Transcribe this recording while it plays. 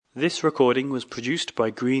This recording was produced by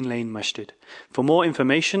Green Lane Masjid. For more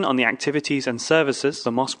information on the activities and services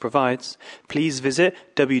the mosque provides, please visit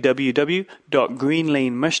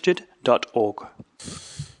www.greenlanemasjid.org.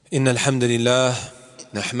 إن الحمد لله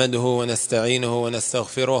نحمده ونستعينه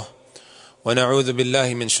ونستغفره ونعوذ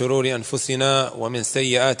بالله من شرور أنفسنا ومن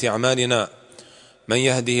سيئات أعمالنا من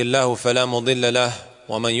يهده الله فلا مضل له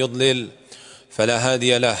ومن يضلل فلا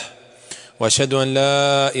هادي له وأشهد أن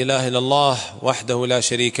لا إله إلا الله وحده لا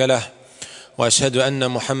شريك له وأشهد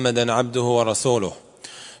أن محمدا عبده ورسوله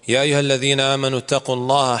يا أيها الذين آمنوا اتقوا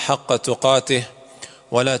الله حق تقاته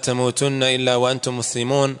ولا تموتن إلا وأنتم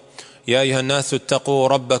مسلمون يا أيها الناس اتقوا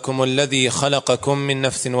ربكم الذي خلقكم من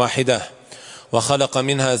نفس واحدة وخلق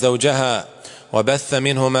منها زوجها وبث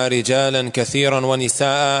منهما رجالا كثيرا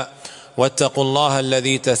ونساء واتقوا الله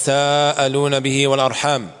الذي تساءلون به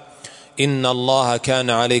والأرحام إن الله كان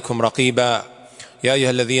عليكم رقيبا يا أيها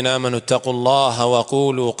الذين آمنوا اتقوا الله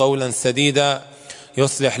وقولوا قولا سديدا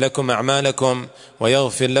يصلح لكم أعمالكم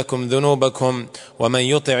ويغفر لكم ذنوبكم ومن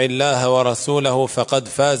يطع الله ورسوله فقد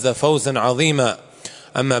فاز فوزا عظيما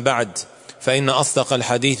أما بعد فإن أصدق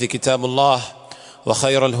الحديث كتاب الله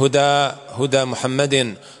وخير الهدى هدى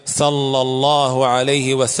محمد صلى الله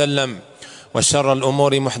عليه وسلم وشر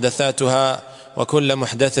الأمور محدثاتها وكل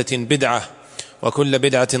محدثة بدعة وكل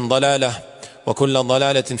بدعة ضلالة وكل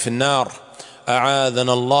ضلالة في النار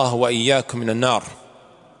أعاذنا الله وإياكم من النار.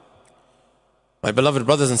 My beloved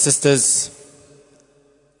brothers and sisters,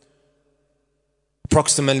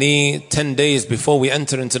 approximately 10 days before we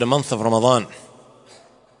enter into the month of Ramadan,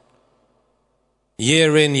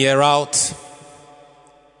 year in, year out,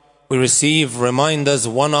 we receive reminders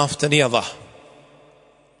one after the other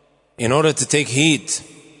in order to take heed,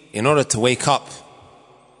 in order to wake up,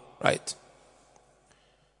 right?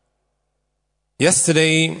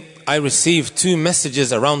 Yesterday, I received two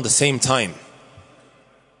messages around the same time.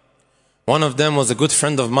 One of them was a good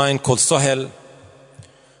friend of mine called Sohel,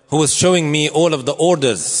 who was showing me all of the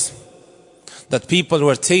orders that people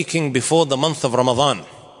were taking before the month of Ramadan.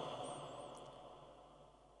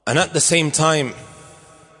 And at the same time,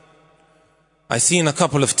 I seen a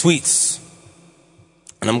couple of tweets,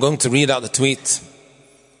 and I'm going to read out the tweet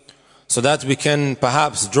so that we can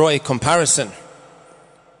perhaps draw a comparison.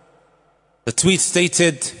 The tweet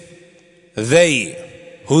stated, they,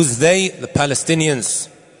 who's they? The Palestinians.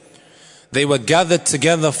 They were gathered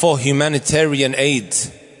together for humanitarian aid,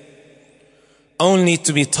 only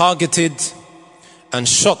to be targeted and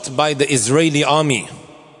shot by the Israeli army.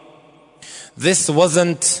 This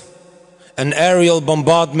wasn't an aerial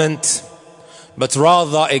bombardment, but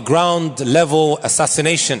rather a ground-level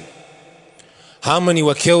assassination. How many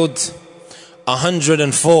were killed?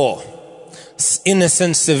 104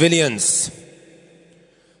 innocent civilians.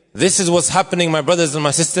 This is what's happening, my brothers and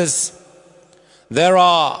my sisters. There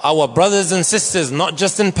are our brothers and sisters, not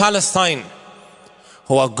just in Palestine,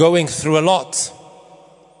 who are going through a lot,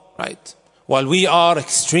 right? While we are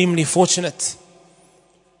extremely fortunate,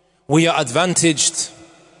 we are advantaged,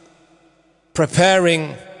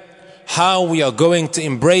 preparing how we are going to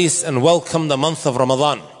embrace and welcome the month of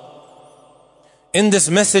Ramadan. In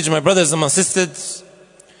this message, my brothers and my sisters,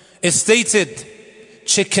 it stated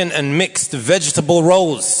chicken and mixed vegetable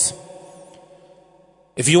rolls.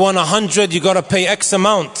 If you want 100, you got to pay X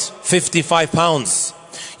amount, 55 pounds.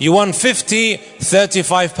 You want 50,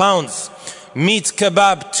 35 pounds. Meat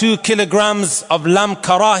kebab, 2 kilograms of lamb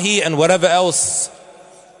karahi and whatever else.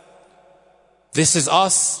 This is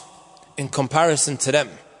us in comparison to them,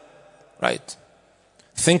 right?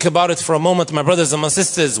 Think about it for a moment, my brothers and my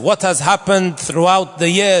sisters. What has happened throughout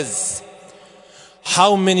the years?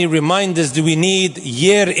 How many reminders do we need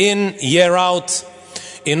year in, year out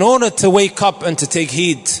in order to wake up and to take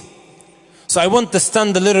heed? So I want to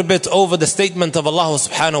stand a little bit over the statement of Allah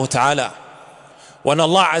subhanahu wa ta'ala. When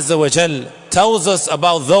Allah Azza wa Jal tells us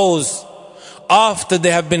about those after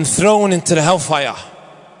they have been thrown into the hellfire,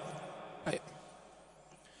 right?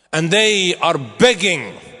 And they are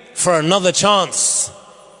begging for another chance.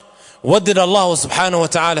 What did Allah subhanahu wa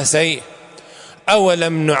ta'ala say?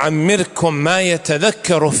 أَوَلَمْ نُعَمِّرْكُمْ مَا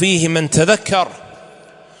يَتَذَكَّرُ فِيهِ مَنْ تَذَكَّرُ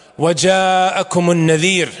وَجَاءَكُمُ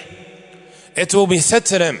النَّذِيرُ. It will be said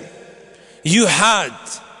to them, you had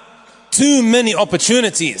too many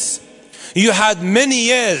opportunities. You had many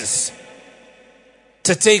years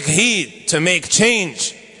to take heed, to make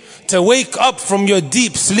change, to wake up from your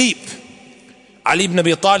deep sleep. Ali ibn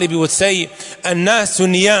Abi Talib would say, النَّاسُ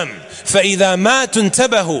نِيَامٌ فَإِذَا مَاتُوا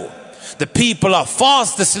انْتَبَهُوا. The people are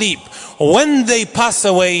fast asleep. When they pass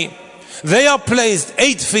away, they are placed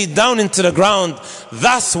 8 feet down into the ground.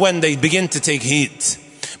 That's when they begin to take heed.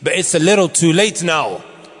 But it's a little too late now.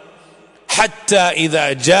 حتى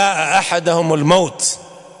إذا جاء أحدهم الموت.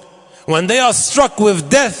 When they are struck with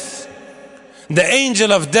death, the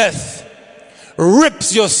angel of death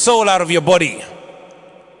rips your soul out of your body.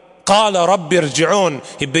 قال رب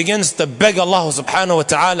ارجعون. He begins to beg Allah subhanahu wa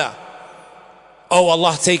ta'ala, oh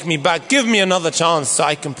Allah, take me back, give me another chance so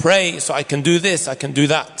I can pray, so I can do this, I can do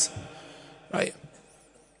that. Right?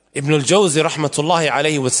 Ibn al-Jawzi rahmatullahi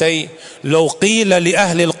alayhi would say, لو قيل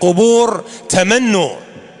لأهل القبور تمنوا.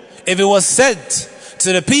 If it was said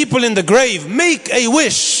to the people in the grave, make a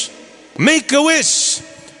wish, make a wish,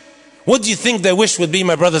 what do you think their wish would be,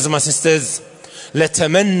 my brothers and my sisters?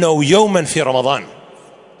 لتمنوا يوما في رمضان.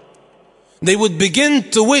 They would begin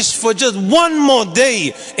to wish for just one more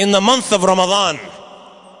day in the month of Ramadan.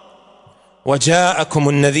 وَجَاءَكُمُ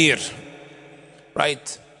النَّذِيرُ.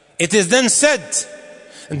 Right? It is then said,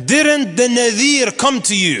 didn't the Nadhir come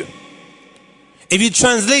to you? If you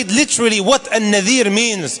translate literally what a Nadhir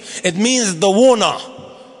means, it means the warner.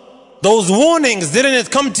 Those warnings, didn't it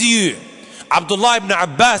come to you? Abdullah ibn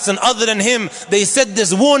Abbas and other than him, they said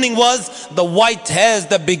this warning was the white hairs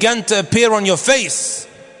that began to appear on your face.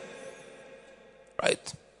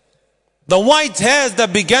 Right? The white hairs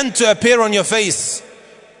that began to appear on your face.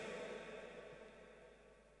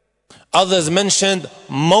 Others mentioned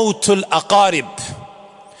Mautul Aqarib,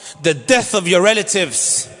 the death of your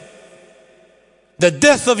relatives. The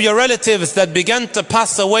death of your relatives that began to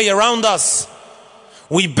pass away around us.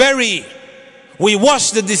 We bury, we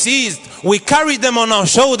wash the deceased, we carry them on our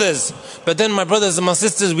shoulders. But then, my brothers and my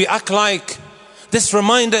sisters, we act like this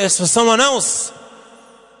reminder is for someone else.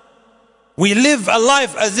 We live a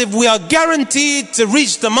life as if we are guaranteed to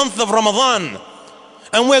reach the month of Ramadan,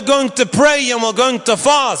 and we're going to pray and we're going to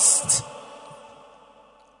fast.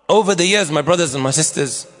 Over the years, my brothers and my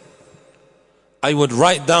sisters, I would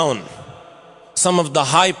write down some of the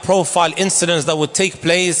high profile incidents that would take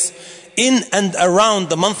place in and around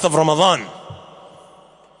the month of Ramadan.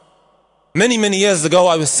 Many years ago,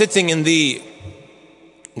 I was sitting in the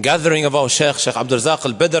gathering of our Sheikh Abdul Razak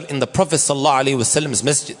al-Badr in the Prophet ﷺ's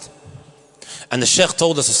masjid. And the Sheikh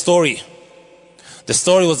told us a story. The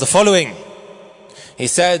story was the following. He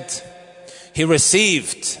said he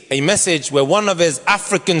received a message where one of his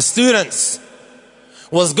African students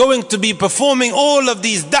was going to be performing all of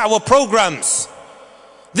these da'wah programs.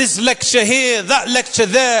 This lecture here, that lecture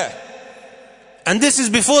there. And this is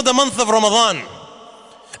before the month of Ramadan.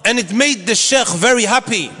 And it made the Sheikh very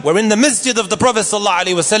happy. We're in the masjid of the Prophet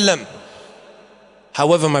ﷺ.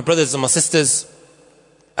 However, my brothers and my sisters,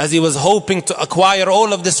 as he was hoping to acquire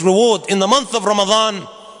all of this reward in the month of Ramadan,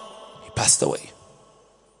 he passed away.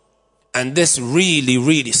 And this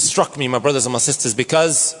really struck me, my brothers and my sisters,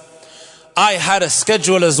 because I had a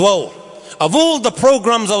schedule as well of all the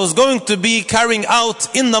programs I was going to be carrying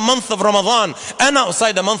out in the month of Ramadan and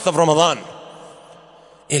outside the month of Ramadan.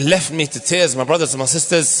 It left me to tears, my brothers and my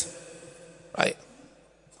sisters. Right?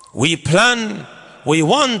 We plan, we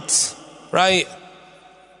want, right?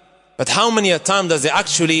 But how many a time does it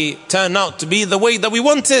actually turn out to be the way that we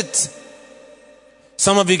want it?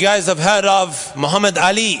 Some of you guys have heard of Muhammad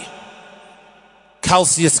Ali,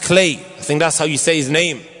 Cassius Clay. I think that's how you say his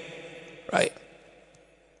name. Right?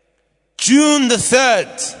 June the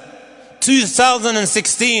 3rd,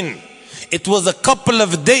 2016. It was a couple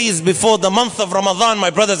of days before the month of Ramadan,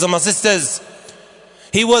 my brothers and my sisters.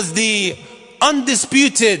 He was the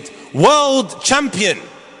undisputed world champion,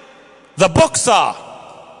 the boxer,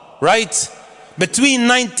 right? Between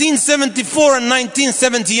 1974 and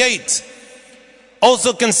 1978.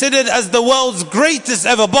 Also considered as the world's greatest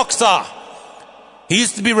ever boxer. He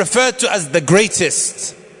used to be referred to as the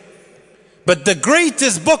greatest. But the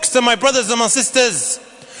greatest boxer, my brothers and my sisters,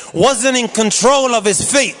 wasn't in control of his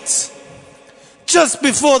fate. Just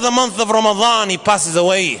before the month of Ramadan, he passes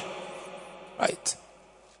away. Right?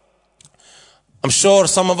 I'm sure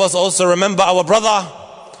some of us also remember our brother,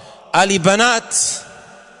 Ali Banat,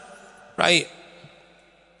 right?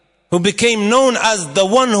 Who became known as the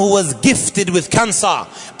one who was gifted with cancer.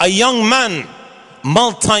 A young man,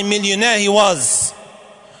 multi-millionaire he was,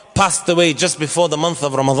 passed away just before the month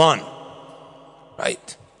of Ramadan.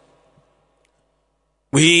 Right?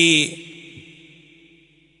 We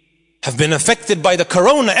have been affected by the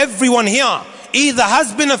corona. Everyone here either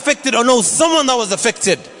has been affected or knows someone that was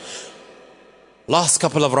affected. Last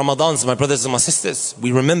couple of Ramadans, my brothers and my sisters,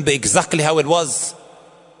 we remember exactly how it was.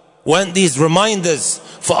 Weren't these reminders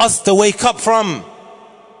for us to wake up from?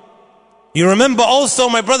 You remember also,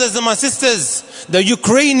 my brothers and my sisters, the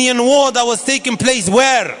Ukrainian war that was taking place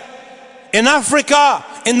where? In Africa,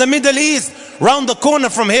 in the Middle East, round the corner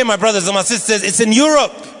from here, my brothers and my sisters, it's in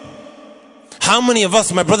Europe. How many of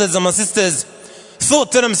us, my brothers and my sisters,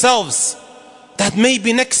 thought to themselves that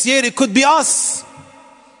maybe next year it could be us.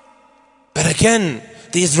 But again,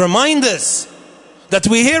 these reminders that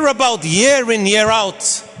we hear about year in, year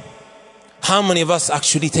out, how many of us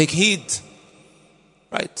actually take heed?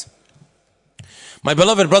 Right? My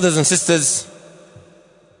beloved brothers and sisters,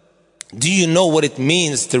 do you know what it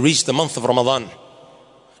means to reach the month of Ramadan?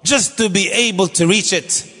 Just to be able to reach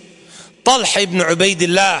it. Talha ibn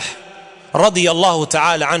Ubaidillah radiyallahu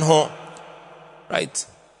ta'ala anhu, right?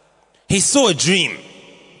 He saw a dream.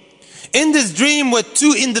 In this dream were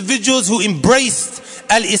two individuals who embraced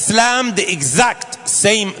al-Islam the exact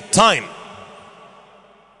same time.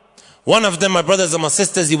 One of them, my brothers and my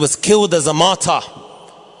sisters, he was killed as a martyr.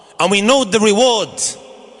 And we know the reward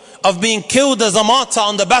of being killed as a martyr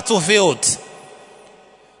on the battlefield.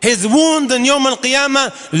 His wound in Yawm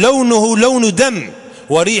al-Qiyamah, لونه لون دم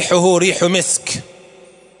وريحه ريح مسك.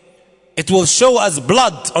 It will show as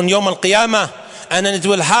blood on Yawm al-Qiyamah, and then it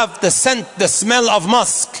will have the scent, the smell of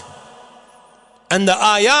musk. And the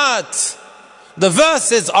ayat, the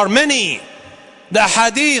verses are many. The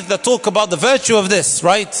hadith that talk about the virtue of this,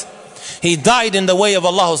 right? He died in the way of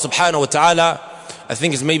Allah subhanahu wa ta'ala. I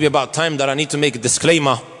think it's maybe about time that I need to make a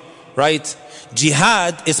disclaimer, right?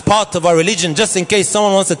 Jihad is part of our religion, just in case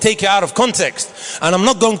someone wants to take it out of context. And I'm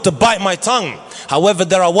not going to bite my tongue. However,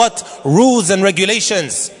 there are what? Rules and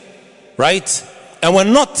regulations, right? And we're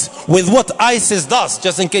not with what ISIS does,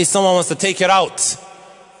 just in case someone wants to take it out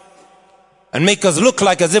and make us look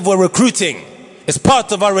like as if we're recruiting. It's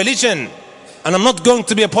part of our religion, and I'm not going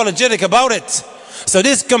to be apologetic about it. So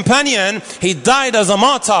this companion, he died as a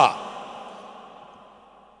martyr.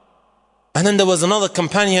 And then there was another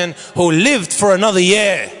companion who lived for another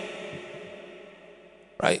year.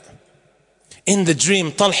 Right? In the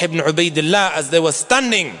dream, Talha ibn Ubaidillah, as they were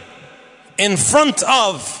standing in front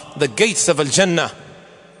of the gates of Al-Jannah,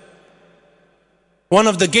 one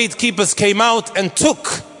of the gatekeepers came out and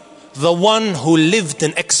took the one who lived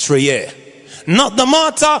an extra year. Not the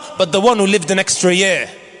martyr, but the one who lived an extra year.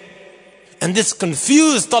 And this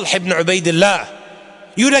confused Talha ibn Ubaidillah.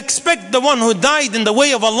 You'd expect the one who died in the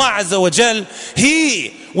way of Allah Azza wa Jal,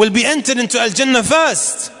 he will be entered into Al-Jannah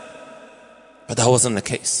first. But that wasn't the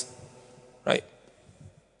case. Right?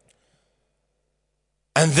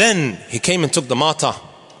 And then he came and took the martyr.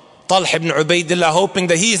 Talha ibn Ubaidillah, hoping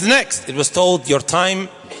that he is next. It was told, your time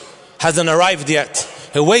hasn't arrived yet.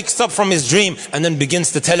 He wakes up from his dream and then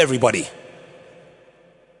begins to tell everybody.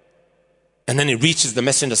 And then he reaches the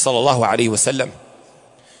Messenger sallallahu alaihi wasallam.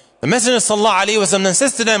 The Messenger sallallahu alaihi wasallam then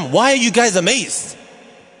says to them, why are you guys amazed?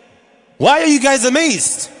 Why are you guys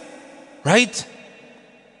amazed? Right?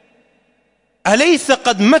 أليس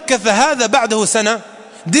قد مكث هذا بعده سنة?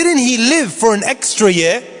 Didn't he live for an extra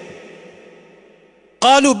year?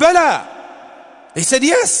 قالوا بلى. They said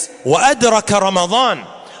yes. وأدرك رمضان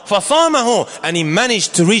فصامه, and he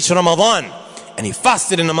managed to reach Ramadan, and he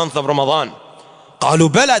fasted in the month of Ramadan. قالوا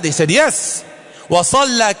بلى. They said yes.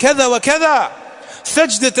 وصلى كذا وكذا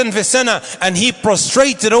سجدة في السنة, and he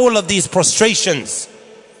prostrated all of these prostrations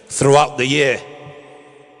throughout the year.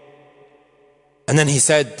 And then he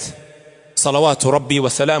said, صلوات ربي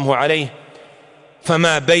وسلامه عليه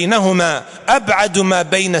فما بينهما أبعد ما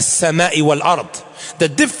بين السماء والأرض. The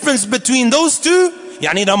difference between those two,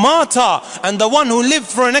 يعني the martyr and the one who lived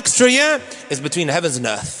for an extra year, is between heavens and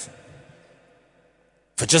earth.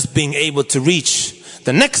 For just being able to reach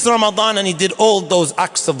the next Ramadan, and he did all those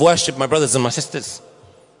acts of worship, my brothers and my sisters.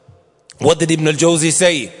 What did Ibn al-Jawzi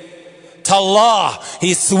say? Tallah,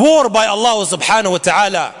 he swore by Allah subhanahu wa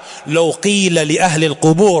ta'ala, لو قيل لأهل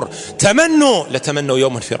القبور تمنوا لتمنوا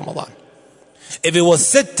يوما في رمضان. If it was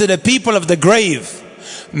said to the people of the grave,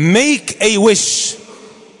 make a wish,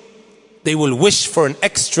 they will wish for an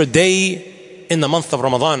extra day in the month of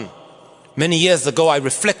Ramadan. Many years ago I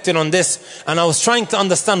reflected on this, and I was trying to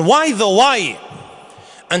understand why,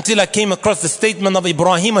 until I came across the statement of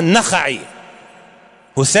Ibrahim al-Nakha'i,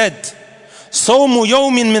 who said, صوم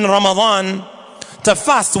يوم من رمضان, to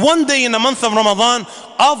fast one day in the month of Ramadan,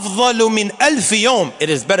 أفضل من ألف يوم, it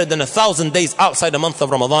is better than 1,000 days outside the month of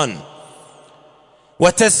Ramadan.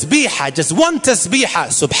 وتسبيحة, just one tasbihah,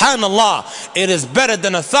 subhanallah, it is better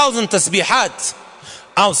than 1,000 tasbihat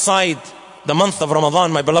outside the month of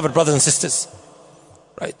Ramadan, my beloved brothers and sisters.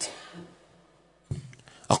 Right?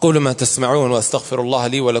 أقول ما تسمعون وأستغفر الله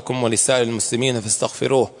لي ولكم ولسائر المسلمين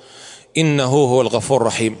فاستغفروه إنه هو الغفور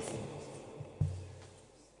الرحيم.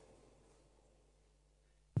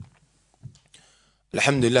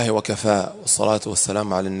 الحمد لله وكفى والصلاة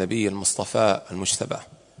والسلام على النبي المصطفى المجتبى.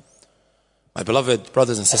 My beloved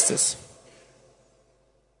brothers and sisters,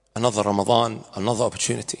 another Ramadan, another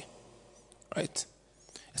opportunity, right?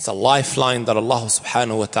 It's a lifeline that Allah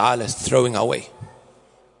subhanahu wa ta'ala is throwing away.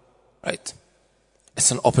 Right?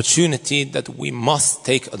 It's an opportunity that we must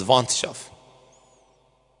take advantage of.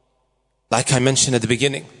 Like I mentioned at the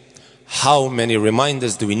beginning, how many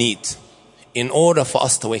reminders do we need in order for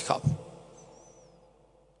us to wake up?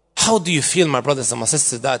 How do you feel, my brothers and my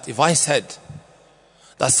sisters, that if I said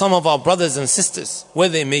that some of our brothers and sisters,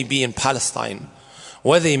 whether they may be in Palestine,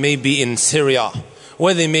 whether they may be in Syria,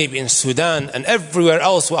 whether they may be in Sudan and everywhere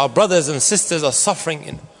else where our brothers and sisters are suffering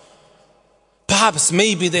in, perhaps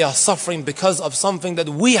maybe they are suffering because of something that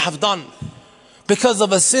we have done, because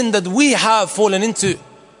of a sin that we have fallen into.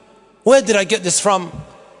 Where did I get this from?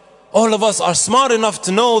 All of us are smart enough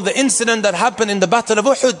to know the incident that happened in the Battle of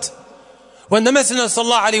Uhud, when the Messenger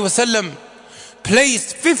ﷺ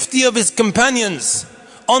placed 50 of his companions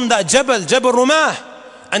on that Jabal Rumah,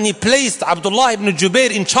 and he placed Abdullah ibn Jubair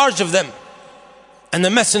in charge of them. And the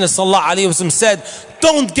Messenger ﷺ said,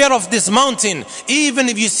 don't get off this mountain even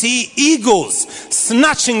if you see eagles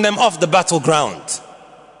snatching them off the battleground.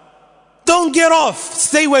 Don't get off,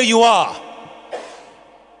 stay where you are.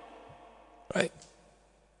 Right?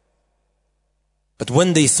 But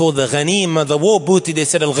when they saw the ghanima, the war booty, they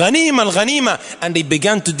said, al-ghanima, al-ghanima, and they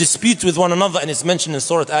began to dispute with one another, and it's mentioned in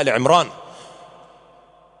Surah Al Imran.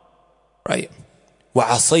 Right?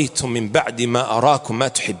 وَعَصَيْتُم مِّن بَعْدِ مَا أَرَاكُم مَا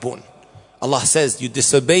تُحِبُّونَ. Allah says, you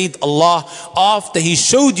disobeyed Allah after He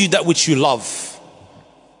showed you that which you love.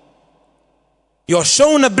 You're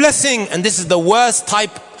shown a blessing, and this is the worst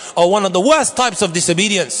type, or one of the worst types of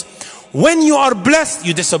disobedience. When you are blessed,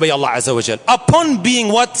 you disobey Allah Azza wa Jal. Upon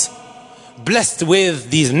being what? Blessed with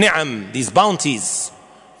these ni'am, these bounties.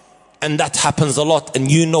 And that happens a lot, and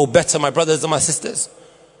you know better, my brothers and my sisters.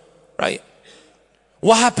 Right?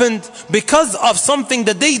 What happened? Because of something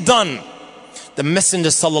that they done, the Messenger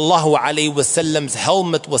sallallahu alaihi wasallam's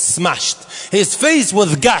helmet was smashed, his face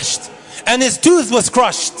was gashed, and his tooth was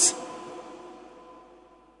crushed.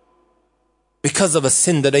 Because of a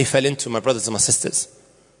sin that they fell into, my brothers and my sisters.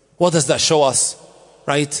 What does that show us?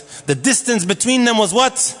 Right? The distance between them was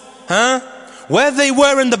what? Where they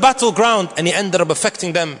were in the battleground, and it ended up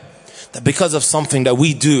affecting them. That because of something that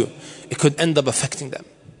we do, it could end up affecting them.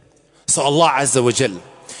 So Allah Azza wa Jal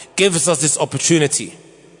gives us this opportunity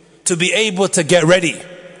to be able to get ready,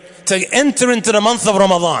 to enter into the month of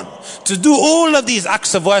Ramadan, to do all of these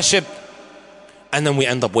acts of worship, and then we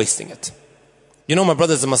end up wasting it. You know, my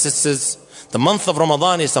brothers and my sisters, the month of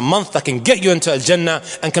Ramadan is a month that can get you into Al-Jannah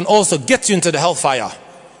and can also get you into the hellfire.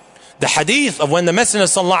 The hadith of when the Messenger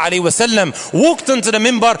ﷺ walked onto the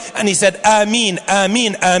minbar and he said, Ameen,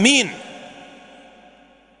 Ameen, Ameen.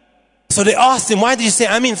 So they asked him, why did you say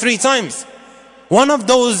Ameen 3 times? One of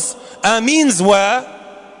those Ameens were,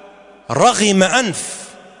 رغم أنف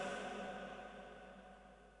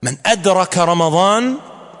من أدرك رمضان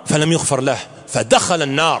فلم يغفر له فدخل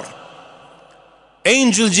النار.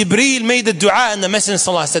 Angel Jibreel made a dua and the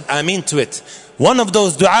Messenger ﷺ said Ameen to it. One of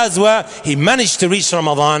those du'as were he managed to reach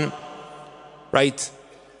Ramadan, right?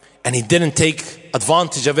 And he didn't take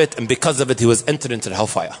advantage of it, and because of it he was entered into the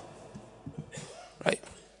hellfire. Right?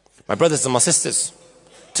 My brothers and my sisters,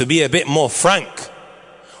 to be a bit more frank,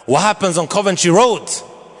 what happens on Coventry Road?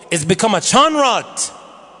 It's become a chanrat.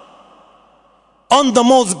 On the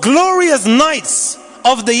most glorious nights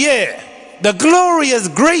of the year, the glorious,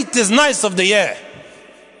 greatest nights of the year,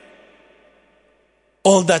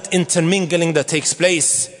 all that intermingling that takes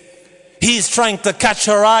place. He's trying to catch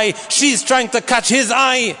her eye, she's trying to catch his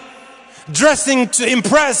eye, dressing to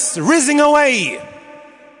impress, rizzing away.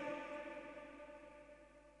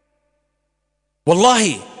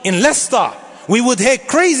 Wallahi, in Leicester, we would hear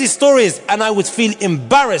crazy stories and I would feel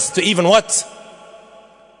embarrassed to even what?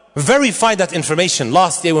 Verify that information.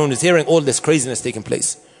 Last year when I was hearing all this craziness taking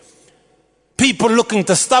place. People looking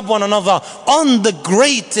to stab one another on the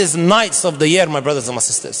greatest nights of the year, my brothers and my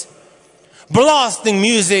sisters. Blasting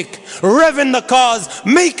music, revving the cars,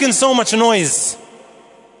 making so much noise.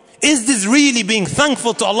 Is this really being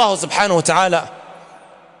thankful to Allah subhanahu wa ta'ala?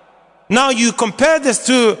 Now you compare this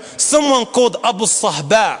to someone called Abu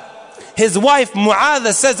Sahba. His wife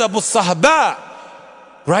Mu'adha says Abu Sahba,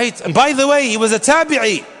 right? And by the way, he was a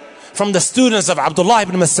tabi'i from the students of Abdullah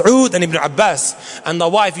ibn Mas'ud and Ibn Abbas. And the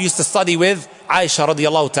wife used to study with Aisha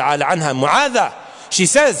radiallahu ta'ala anha. Mu'adha, she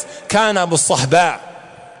says, Kana Abu Sahba.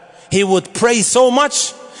 He would pray so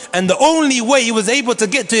much, and the only way he was able to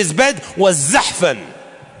get to his bed was zahfan,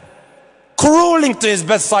 crawling to his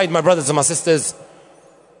bedside, my brothers and my sisters.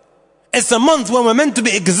 It's a month when we're meant to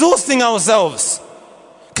be exhausting ourselves,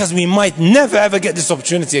 because we might never ever get this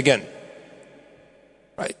opportunity again.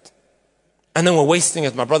 Right? And then we're wasting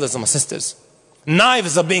it, my brothers and my sisters.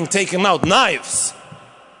 Knives are being taken out, knives.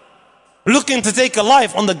 looking to take a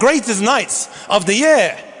life on the greatest nights of the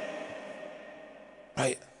year.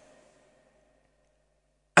 Right?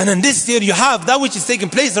 And in this year you have that which is taking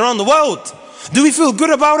place around the world. Do we feel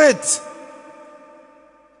good about it?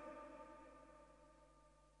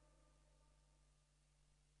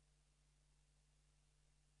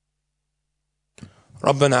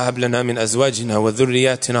 ربنا هب لنا من أزواجنا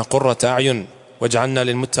وذرياتنا قرة أعين واجعلنا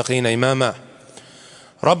للمتقين إماما.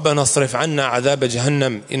 ربنا اصرف عنا عذاب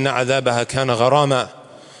جهنم إن عذابها كان غراما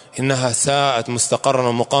إنها ساءت مستقرا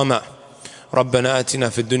ومقاما. ربنا آتنا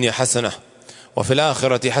في الدنيا حسنة وفي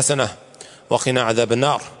الآخرة حسنة وقنا عذاب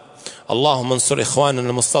النار. اللهم انصر إخواننا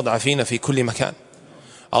المستضعفين في كل مكان.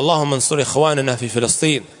 اللهم انصر إخواننا في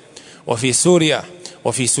فلسطين وفي سوريا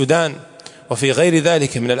وفي السودان وفي غير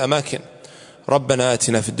ذلك من الأماكن. ربنا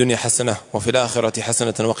آتنا في الدنيا حسنة وفي الآخرة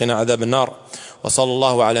حسنة وقنا عذاب النار. وصلى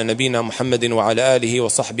الله على نبينا محمد وعلى آله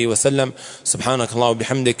وصحبه وسلم. سبحانك اللهم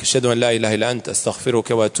وبحمدك أشهد أن لا إله إلا أنت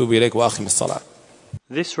أستغفرك وأتوب إليك وأقم الصلاة.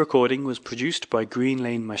 This recording was produced by Green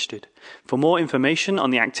Lane Masjid. For more information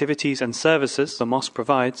on the activities and services the mosque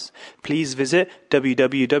provides, please visit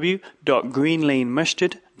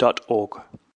www.greenlanemasjid.org.